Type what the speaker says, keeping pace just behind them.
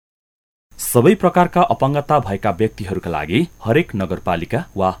सबै प्रकारका अपंगता भएका व्यक्तिहरूका लागि हरेक नगरपालिका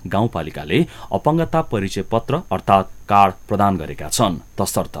वा गाउँपालिकाले अपंगता परिचय पत्र अर्थात् कार्ड प्रदान गरेका छन्।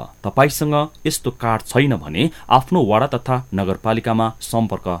 तसर्थ तपाईसँग यस्तो कार्ड छैन भने आफ्नो वडा तथा नगरपालिकामा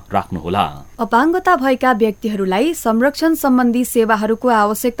सम्पर्क राख्नुहोला। अपाङ्गता भएका व्यक्तिहरूलाई संरक्षण सम्बन्धी सेवाहरूको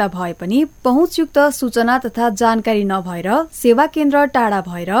आवश्यकता भए पनि पहुँचयुक्त सूचना तथा जानकारी नभएर सेवा केन्द्र टाढा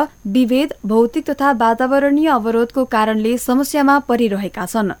भएर विभेद, भौतिक तथा वातावरणीय अवरोधको कारणले समस्यामा परिरहेका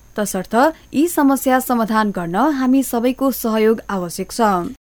छन्। तसर्थ यी समस्या समाधान गर्न हामी सबैको सहयोग आवश्यक छ।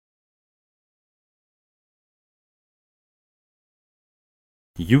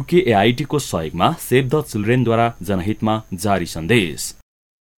 UKAID को सहयोगमा सेभ द चिल्ड्रेनद्वारा जनहितमा जारी सन्देश।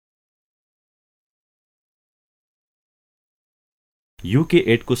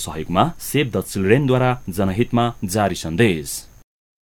 UKAID को सहयोगमा सेभ द चिल्ड्रेनद्वारा जनहितमा जारी सन्देश।